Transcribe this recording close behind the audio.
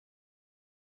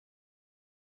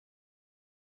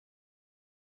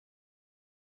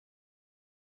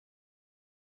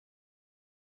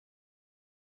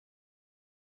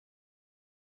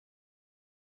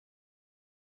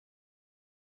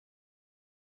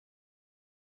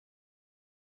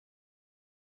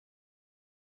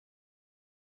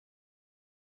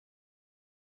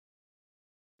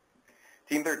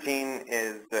Team 13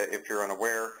 is, if you're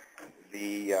unaware,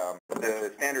 the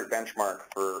standard benchmark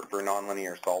for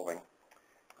nonlinear solving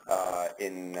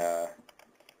in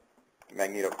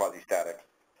magneto-quasi-statics.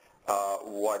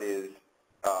 What is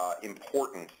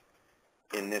important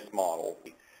in this model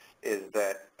is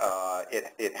that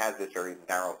it has this very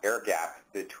narrow air gap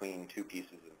between two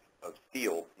pieces of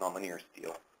steel, nonlinear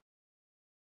steel.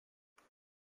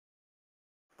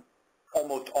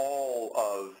 Almost all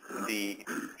of the,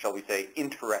 shall we say,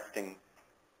 interesting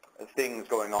things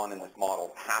going on in this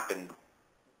model happen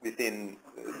within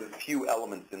the few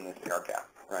elements in this air gap,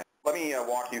 right? Let me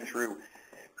walk you through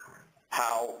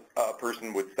how a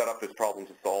person would set up this problem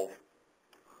to solve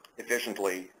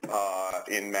efficiently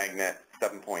in MagNet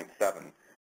 7.7.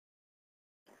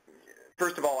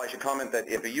 First of all, I should comment that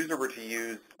if a user were to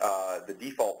use the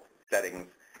default settings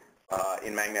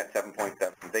in MagNet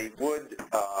 7.7, they would,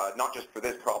 not just for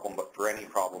this problem, but for any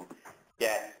problem,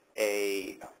 get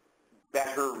a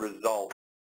better result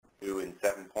in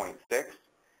 7.6.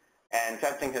 And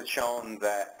testing has shown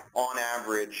that, on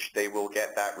average, they will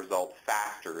get that result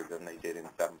faster than they did in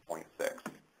 7.6.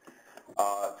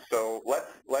 So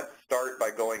let's start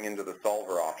by going into the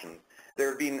solver options. There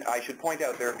have been, I should point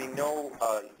out, there have been no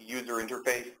user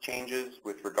interface changes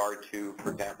with regard to,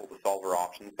 for example, the solver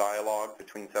options dialog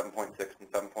between 7.6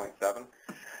 and 7.7.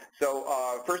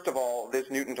 So first of all, this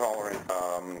Newton tolerance,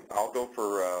 I'll go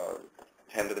for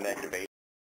 10 to the negative 8.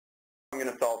 I'm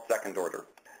going to solve second order.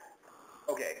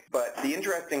 Okay, but the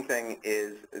interesting thing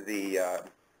is the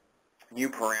new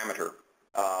parameter,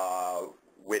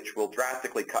 which will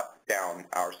drastically cut down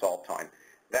our solve time.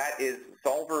 That is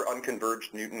solver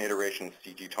unconverged Newton iteration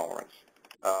CG tolerance.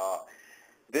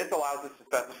 This allows us to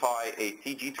specify a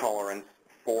CG tolerance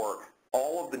for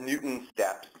all of the Newton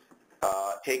steps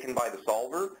taken by the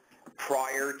solver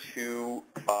prior to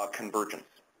convergence.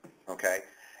 Okay,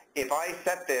 if I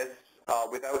set this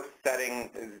without setting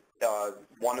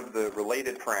one of the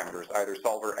related parameters, either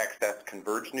solver excess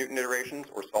converged Newton iterations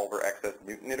or solver excess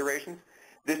Newton iterations,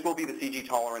 this will be the CG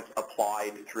tolerance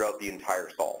applied throughout the entire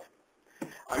solve.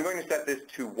 I'm going to set this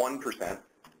to 1%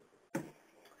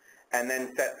 and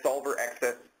then set solver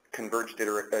excess converged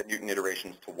Newton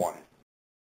iterations to 1.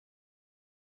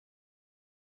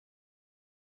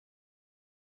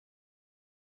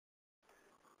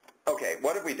 Okay,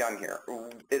 what have we done here?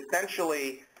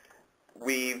 Essentially,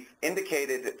 we've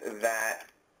indicated that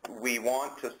we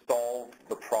want to solve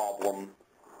the problem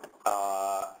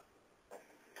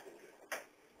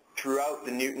throughout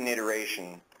the Newton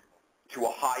iteration to a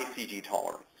high CG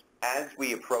tolerance. As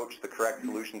we approach the correct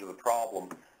solution to the problem,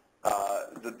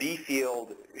 the B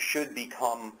field should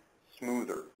become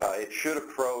smoother. It should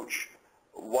approach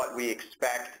what we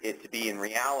expect it to be in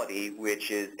reality,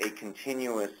 which is a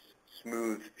continuous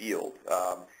smooth field.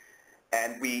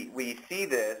 And we see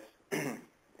this,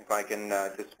 if I can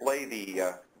display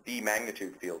the B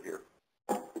magnitude field here.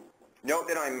 Note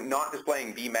that I'm not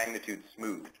displaying B magnitude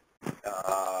smooth.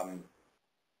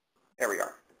 There we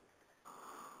are.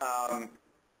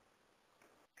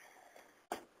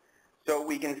 So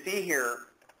we can see here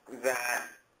that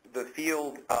the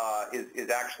field is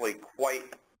actually quite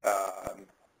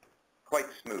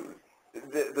smooth.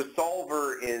 The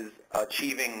solver is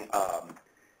achieving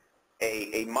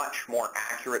a much more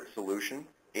accurate solution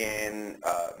in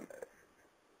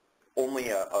only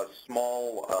a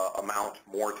small amount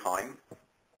more time.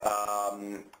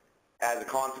 As a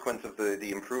consequence of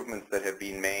the improvements that have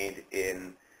been made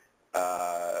in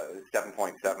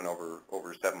 7.7 over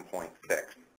 7.6.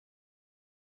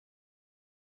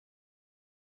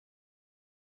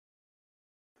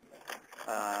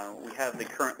 We have the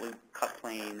current loop cut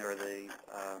plane, or the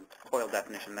coil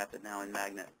definition method now in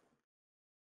MagNet.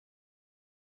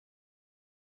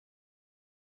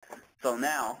 So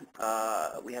now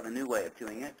we have a new way of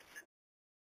doing it.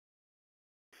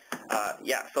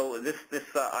 Yeah, so this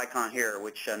icon here,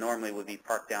 which normally would be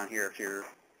parked down here if you're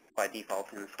by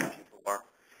default in the solution toolbar,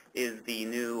 is the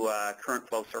new current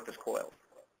flow surface coil.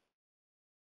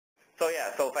 So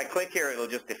yeah, so if I click here, it'll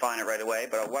just define it right away.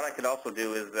 But what I could also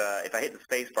do is, if I hit the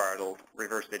space bar, it'll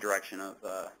reverse the direction of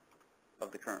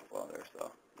the current flow there.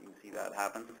 So you can see that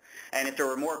happens. And if there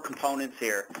were more components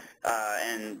here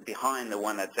and behind the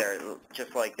one that's there,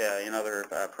 just like in other,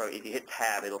 if you hit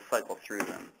tab, it'll cycle through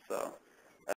them. So